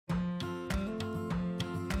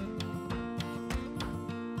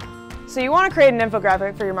So you want to create an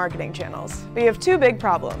infographic for your marketing channels, but you have two big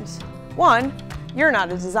problems. One, you're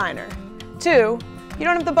not a designer. Two, you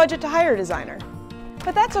don't have the budget to hire a designer.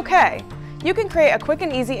 But that's okay. You can create a quick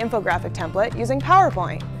and easy infographic template using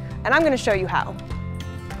PowerPoint, and I'm going to show you how.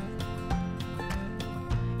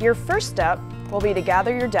 Your first step will be to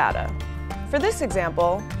gather your data. For this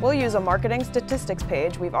example, we'll use a marketing statistics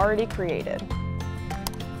page we've already created.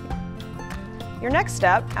 Your next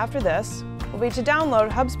step after this will be to download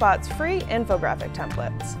HubSpot's free infographic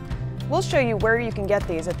templates. We'll show you where you can get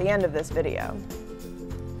these at the end of this video.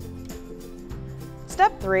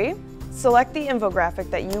 Step 3, select the infographic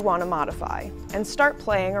that you want to modify and start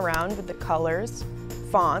playing around with the colors,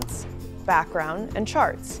 fonts, background, and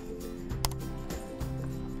charts.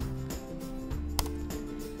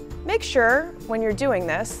 Make sure, when you're doing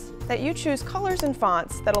this, that you choose colors and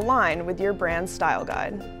fonts that align with your brand's style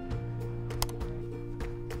guide.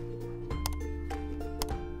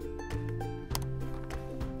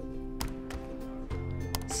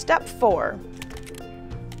 Step 4.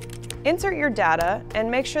 Insert your data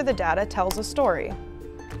and make sure the data tells a story.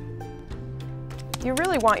 You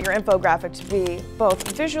really want your infographic to be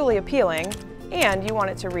both visually appealing and you want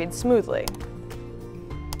it to read smoothly.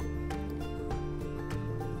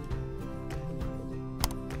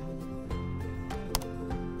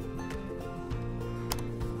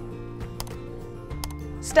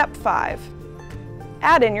 Step 5.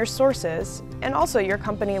 Add in your sources and also your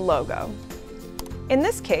company logo. In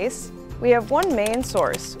this case, we have one main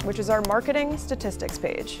source, which is our marketing statistics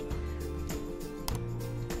page.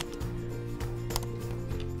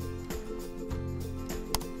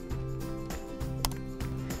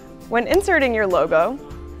 When inserting your logo,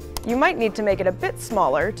 you might need to make it a bit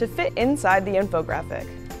smaller to fit inside the infographic.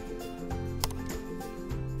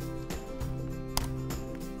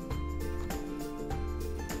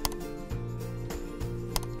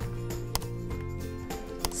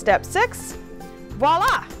 Step 6,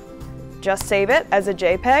 voila! Just save it as a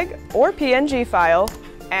JPEG or PNG file,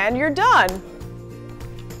 and you're done!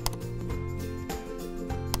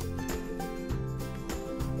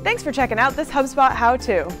 Thanks for checking out this HubSpot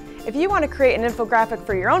how-to. If you want to create an infographic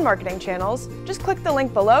for your own marketing channels, just click the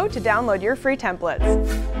link below to download your free templates.